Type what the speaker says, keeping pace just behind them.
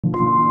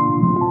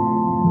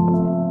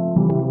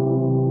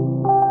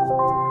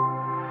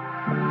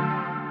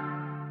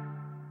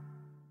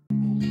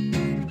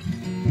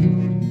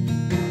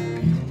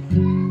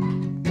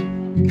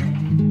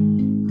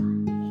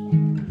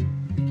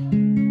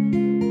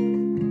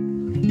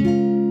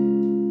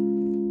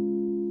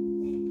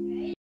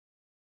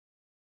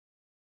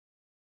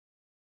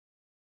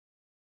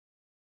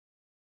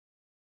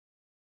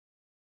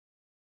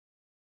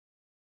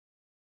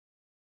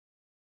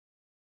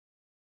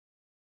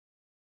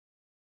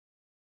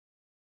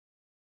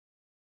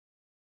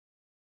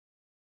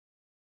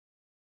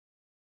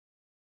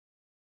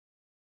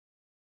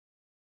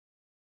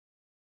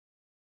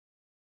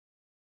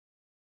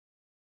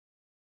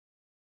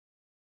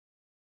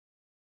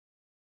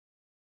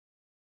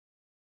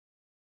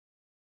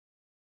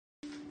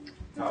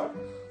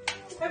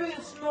Having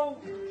a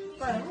small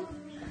thing,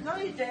 none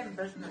of your damn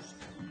business.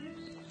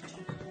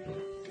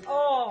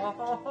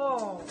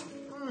 Oh.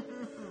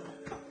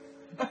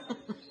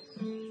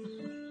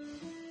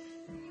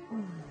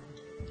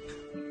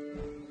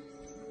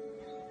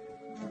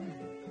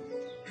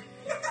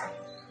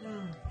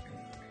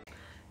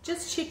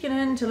 Just checking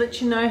in to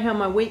let you know how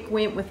my week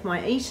went with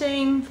my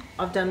eating.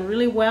 I've done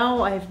really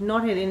well. I have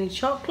not had any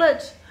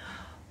chocolate.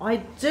 I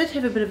did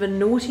have a bit of a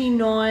naughty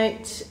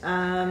night.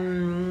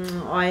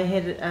 I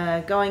had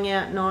a going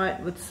out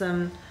night with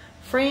some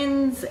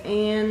friends,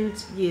 and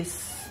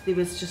yes, there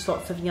was just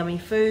lots of yummy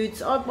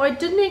foods. I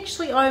didn't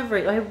actually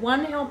overeat. I had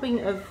one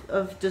helping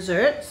of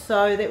dessert,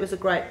 so that was a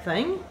great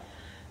thing.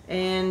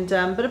 And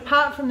but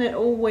apart from that,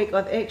 all week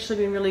I've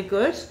actually been really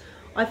good.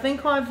 I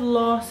think I've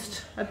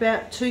lost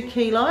about 2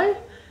 kilos.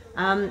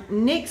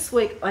 Next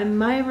week I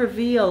may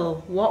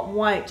reveal what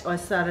weight I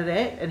started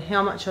at and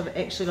how much I've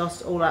actually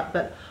lost all up,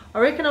 but I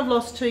reckon I've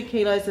lost 2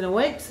 kilos in a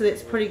week, so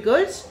that's pretty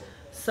good.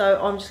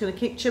 So I'm just going to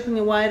keep chipping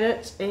away at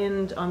it,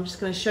 and I'm just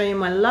going to show you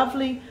my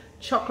lovely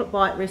chocolate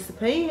bite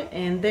recipe,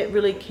 and that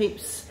really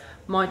keeps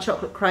my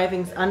chocolate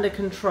cravings under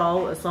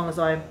control as long as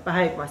I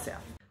behave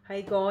myself.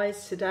 Hey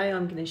guys, today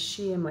I'm going to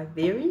share my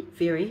very,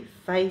 very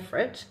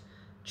favourite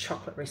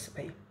chocolate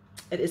recipe.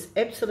 It is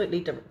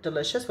absolutely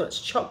delicious. Well,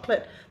 it's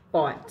chocolate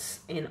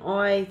bites, and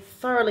I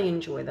thoroughly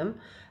enjoy them.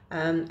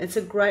 It's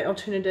a great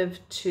alternative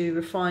to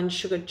refined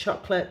sugared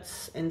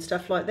chocolates and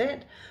stuff like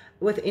that.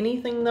 With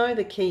anything though,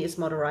 the key is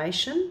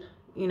moderation.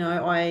 You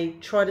know, I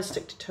try to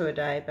stick to 2 a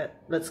day, but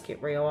let's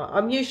get real.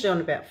 I'm usually on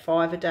about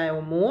 5 a day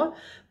or more,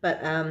 but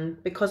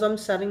because I'm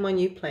starting my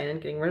new plan and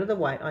getting rid of the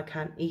weight, I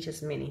can't eat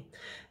as many.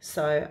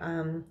 So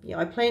yeah,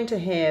 I plan to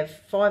have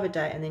 5 a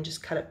day and then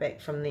just cut it back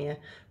from there,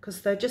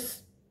 because they're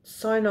just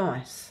so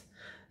nice.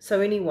 So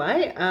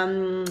anyway,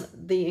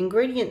 the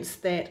ingredients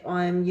that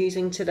I'm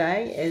using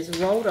today is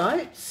rolled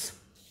oats,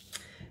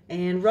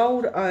 and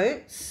rolled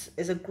oats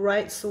is a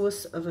great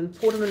source of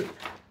important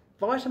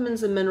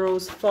vitamins and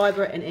minerals,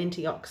 fibre and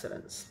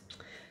antioxidants.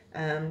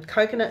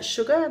 Coconut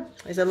sugar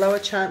is a lower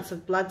chance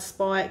of blood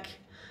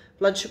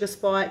sugar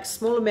spike,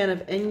 small amount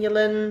of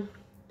inulin,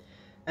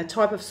 a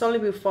type of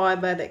soluble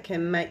fibre that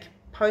can make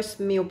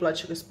post-meal blood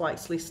sugar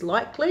spikes less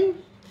likely.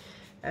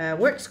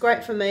 Works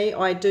great for me.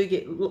 I do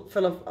get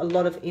full of a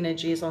lot of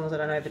energy as long as I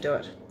don't overdo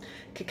it.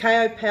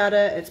 Cacao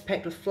powder, it's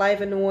packed with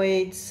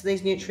flavonoids.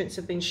 These nutrients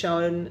have been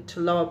shown to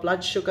lower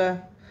blood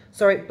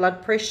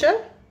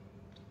pressure.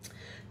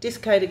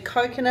 Desiccated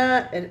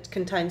coconut, it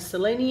contains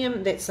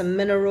selenium. That's a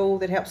mineral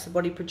that helps the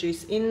body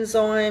produce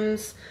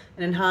enzymes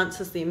and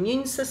enhances the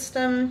immune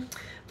system.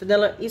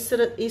 Vanilla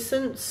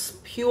essence,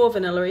 pure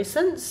vanilla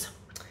essence,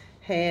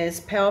 has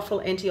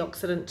powerful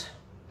antioxidant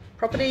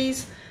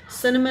properties.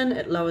 Cinnamon,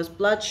 it lowers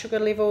blood sugar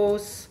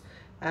levels.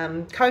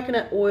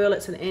 Coconut oil,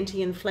 it's an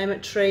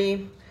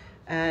anti-inflammatory.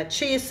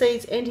 Chia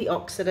seeds,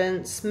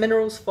 antioxidants,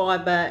 minerals,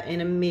 fibre,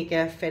 and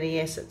omega fatty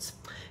acids,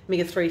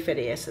 omega-3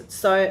 fatty acids.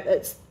 So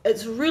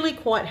it's really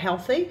quite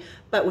healthy,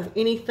 but with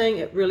anything,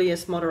 it really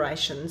is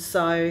moderation.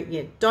 So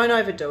yeah, don't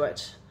overdo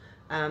it.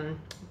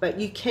 But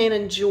you can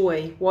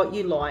enjoy what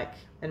you like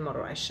in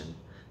moderation.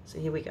 So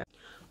here we go.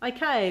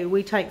 Okay,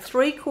 we take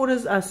 1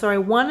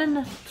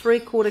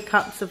 3/4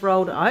 cups of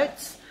rolled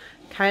oats.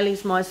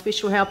 Kaylee's my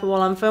special helper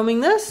while I'm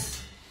filming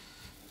this.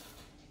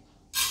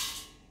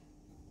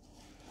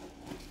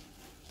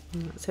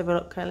 Let's have a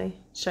look, Kaylee.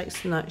 Shake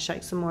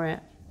some more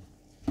out.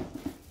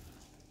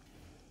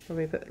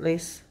 Probably a bit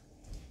less.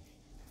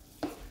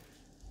 A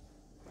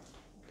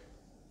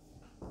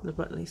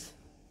little bit less.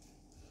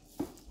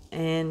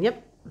 And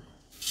yep.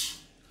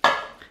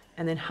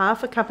 And then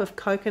 1/2 cup of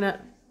coconut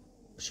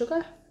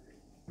sugar.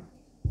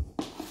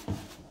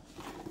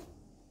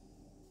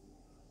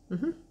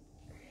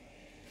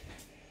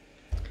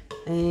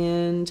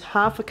 And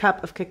 1/2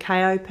 cup of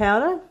cacao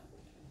powder.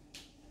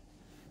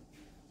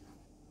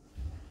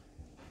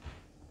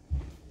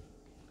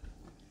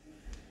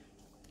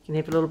 You can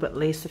have a little bit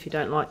less if you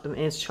don't like them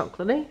as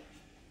chocolatey.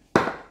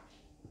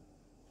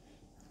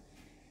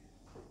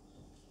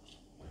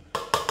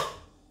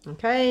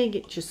 Okay,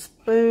 get your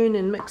spoon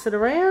and mix it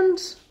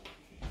around.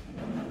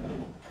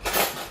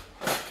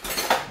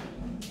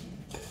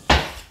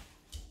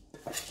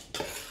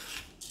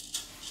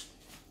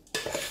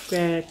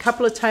 Grab a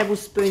couple of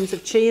tablespoons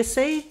of chia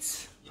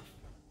seeds.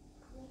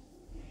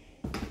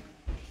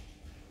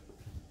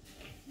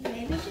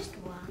 Maybe just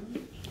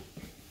one.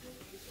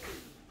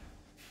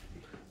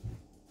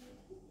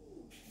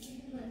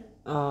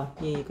 Oh,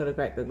 yeah, you've got a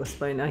great big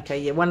spoon.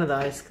 Okay, yeah, one of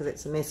those, because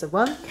it's a massive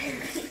one.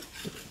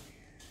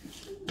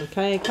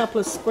 Okay, a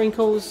couple of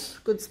sprinkles,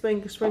 good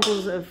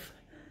sprinkles of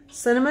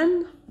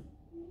cinnamon.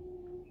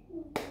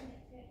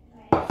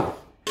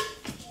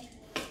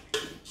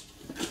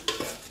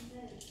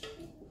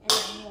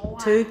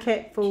 Two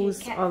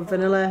capfuls of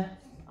vanilla,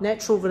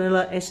 natural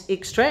vanilla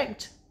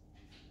extract.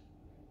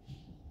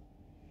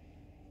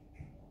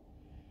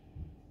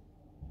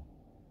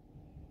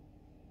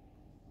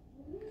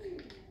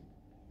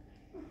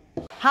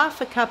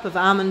 Half a cup of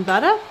almond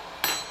butter.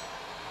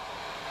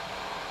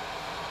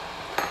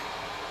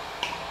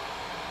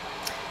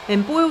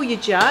 And boil your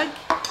jug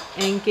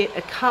and get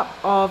a cup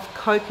of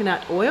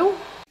coconut oil.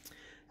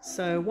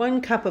 So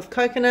 1 cup of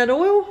coconut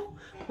oil.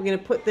 We're going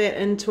to put that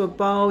into a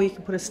bowl. You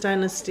can put a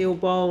stainless steel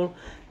bowl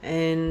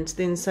and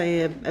then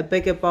say a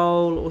bigger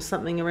bowl or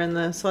something around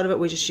the side of it.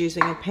 We're just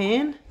using a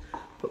pan.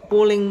 Put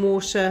boiling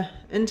water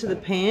into the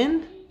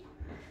pan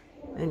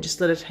and just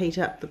let it heat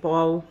up the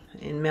bowl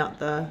and melt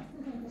the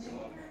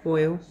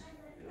oil.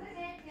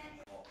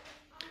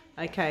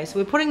 Okay, so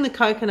we're putting the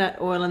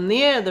coconut oil in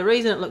there. The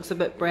reason it looks a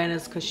bit brown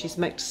is because she's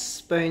mixed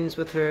spoons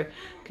with her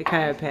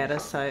cacao powder,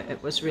 so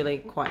it was really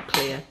quite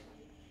clear.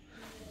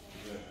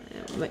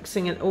 And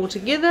mixing it all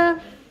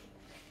together.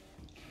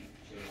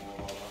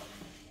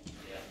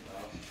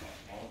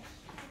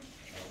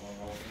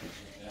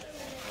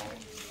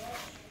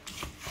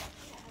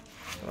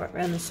 Right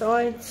around the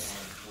sides.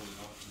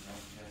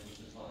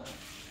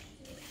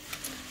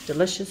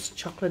 Delicious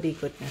chocolatey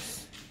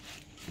goodness.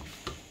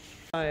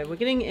 So we're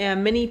getting our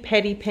mini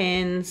patty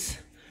pans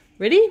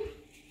ready.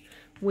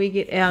 We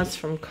get ours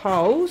from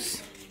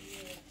Coles.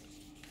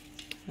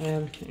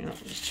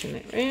 Just turn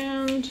that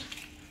around.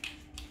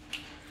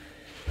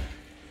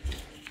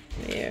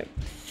 There.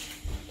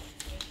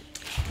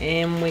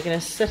 And we're going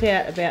to sit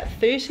out about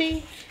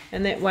 30,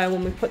 and that way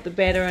when we put the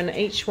batter in,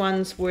 each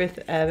one's worth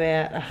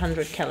about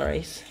 100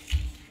 calories.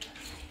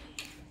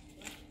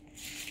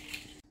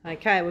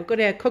 Okay, we've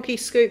got our cookie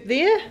scoop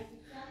there.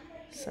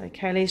 So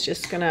Kaylee's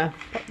just going to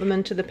pop them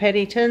into the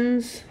patty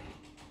tins.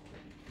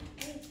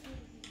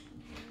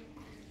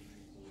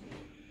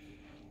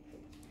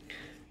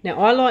 Now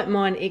I like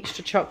mine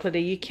extra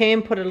chocolatey. You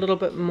can put a little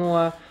bit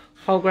more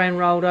whole grain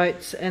rolled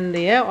oats in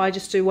there. I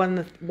just do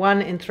 1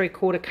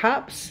 3/4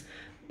 cups,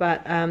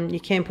 but you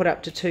can put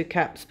up to 2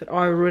 cups. But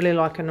I really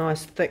like a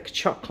nice thick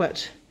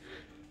chocolate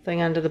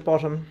thing under the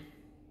bottom.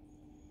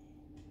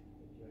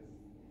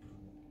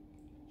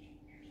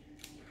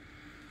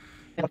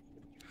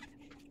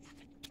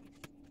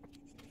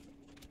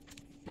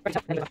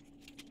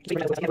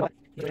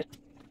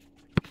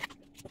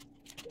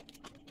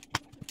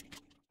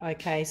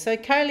 Okay, so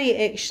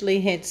Kaylee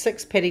actually had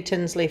 6 patty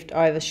tins left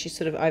over. She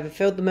sort of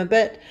overfilled them a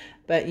bit,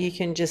 but you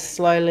can just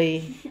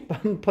slowly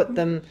put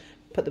them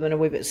in a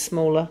wee bit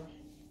smaller,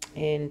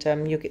 and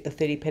you'll get the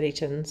 30 patty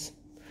tins.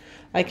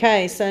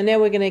 Okay, so now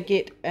we're going to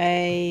get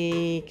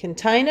a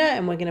container,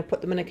 and we're going to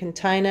put them in a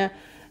container.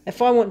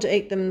 If I want to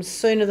eat them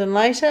sooner than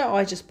later,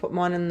 I just put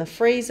mine in the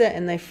freezer,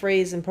 and they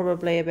freeze in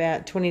probably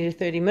about 20 to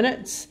 30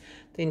 minutes.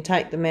 Then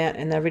take them out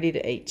and they're ready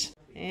to eat.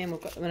 And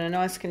we've got them in a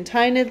nice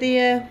container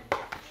there.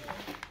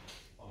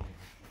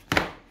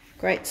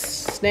 Great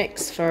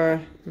snacks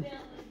for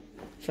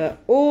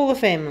all the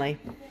family.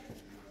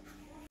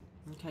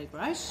 Okay,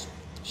 Grace,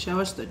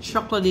 show us the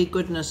chocolatey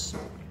goodness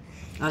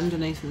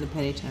underneath in the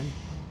patty tin.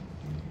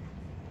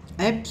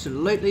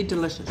 Absolutely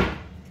delicious.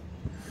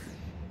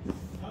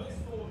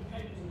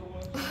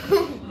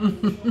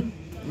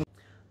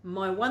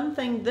 My one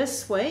thing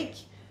this week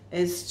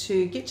is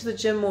to get to the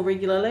gym more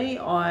regularly.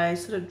 I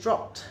sort of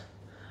dropped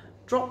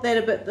that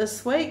a bit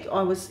this week.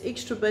 I was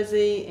extra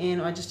busy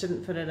and I just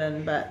didn't fit it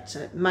in, but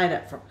it made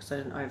up for it because I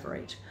didn't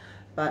overeat.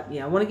 But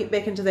yeah, I want to get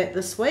back into that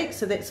this week,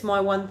 so that's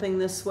my one thing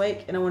this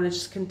week. And I want to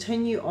just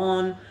continue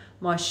on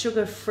my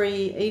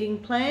sugar-free eating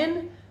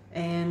plan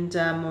and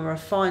a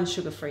refined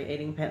sugar-free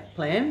eating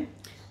plan,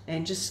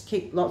 and just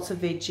keep lots of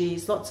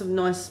veggies, lots of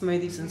nice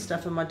smoothies and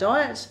stuff in my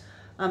diet.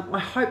 I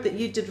hope that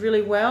you did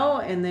really well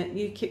and that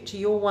you kept to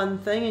your one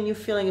thing and you're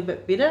feeling a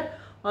bit better.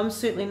 I'm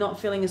certainly not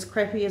feeling as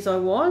crappy as I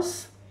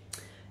was.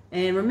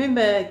 And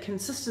remember,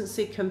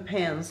 consistency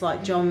compounds,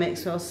 like John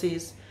Maxwell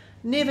says.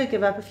 Never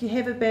give up. If you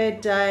have a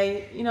bad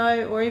day, you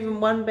know, or even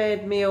one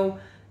bad meal,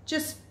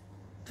 just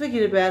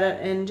forget about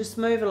it and just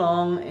move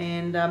along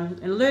and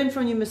learn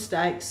from your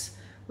mistakes.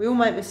 We all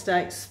make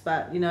mistakes,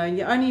 but you know,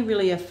 you're only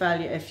really a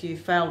failure if you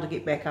fail to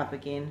get back up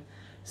again.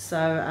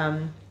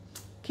 So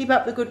keep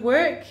up the good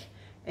work.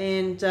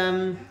 And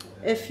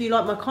if you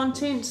like my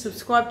content,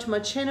 subscribe to my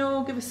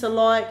channel, give us a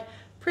like,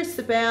 press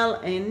the bell,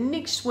 and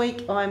next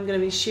week I'm going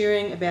to be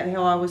sharing about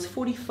how I was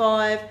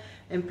 45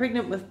 and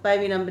pregnant with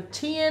baby number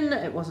 10.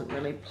 It wasn't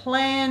really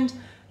planned,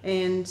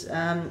 and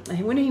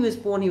when he was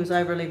born he was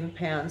over 11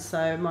 pounds.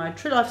 So my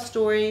true life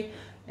story,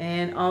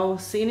 and I'll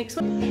see you next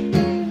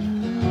week.